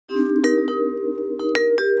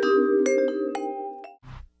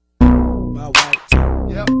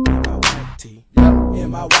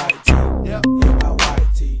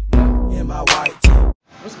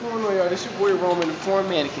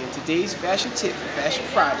Today's fashion tip for Fashion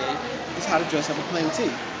Friday is how to dress up a plain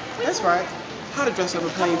tee. That's right, how to dress up a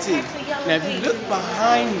plain tee. Now if you look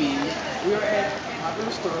behind me, we're at a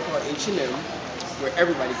popular store called H&M, where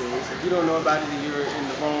everybody goes. If you don't know about it, then you're in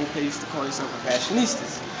the wrong place to call yourself a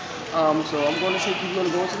fashionistas. So I'm going to take people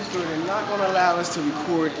to go into the store. They're not going to allow us to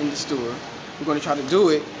record in the store. We're going to try to do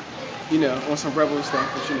it, on some rebel stuff,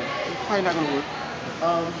 but it's probably not going to work.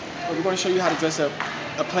 But we're going to show you how to dress up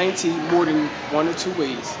a plain tee more than one or two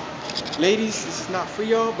ways. Ladies, this is not for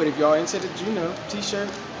y'all, but if y'all into the, t-shirt,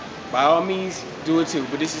 by all means, do it too.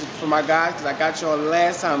 But this is for my guys, because I got y'all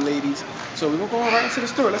last time, ladies. So we're going to go right into the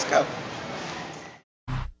store. Let's go.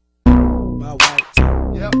 My white tee.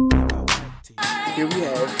 Yep. My white tee. Here we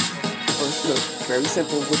have first look. Very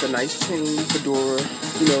simple with a nice chain, fedora,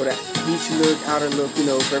 that beach look, outer look,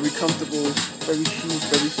 very comfortable, very chic,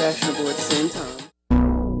 very fashionable at the same time.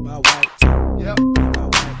 My white tee. Yep. My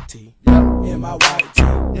white tee. Yep. In my white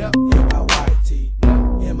tee. Yep. In my white tee. Yep.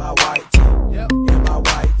 In my white tee. Yep. In my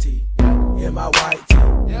white tee. Yep. In my white tee.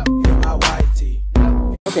 Yep. In my white tee.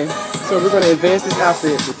 Okay, so we're going to advance this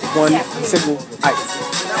outfit with one simple item.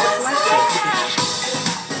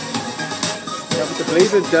 Now what the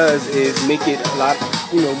blazer does is make it a lot,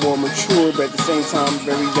 more mature, but at the same time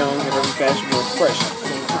very young and very fashionable and fresh at the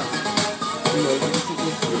same time.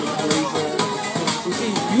 You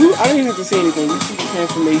see, I don't even have to say anything. You see the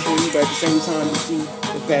transformation, but at the same time you see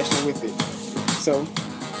the fashion with it. So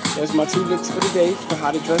there's my two looks for today for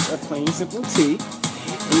how to dress a plain simple tee.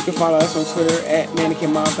 And you can follow us on Twitter at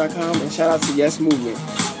mannequinmob.com, and shout out to Yes Movement.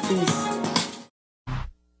 Peace.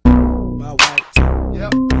 My white tee.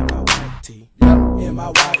 Yep. In my white tee. Yep. In my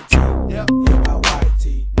white tee. Yep. In my white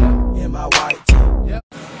tee. Yep. In my white tee. Yep.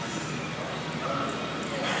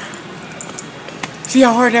 See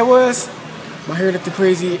how hard that was? My hair looked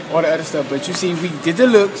crazy, all the other stuff, but you see, we did the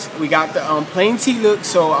looks. We got the plain tee look,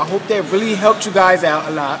 so I hope that really helped you guys out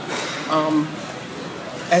a lot.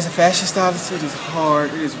 As a fashion stylist, it is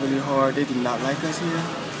hard. It is really hard. They do not like us here.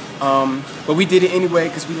 But we did it anyway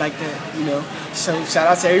because we like that, So shout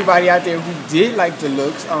out to everybody out there who did like the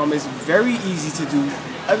looks. It's very easy to do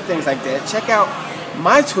other things like that. Check out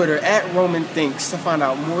my Twitter at RomanThinks to find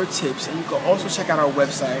out more tips. And you can also check out our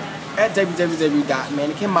website at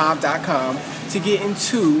www.mannequinmob.com to get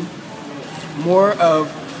into more of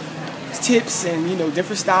tips and,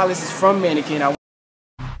 different stylists from Mannequin. My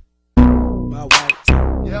white tee.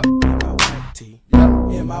 Yep. In my white tee. Yep.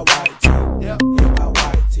 In my white tee. Yep.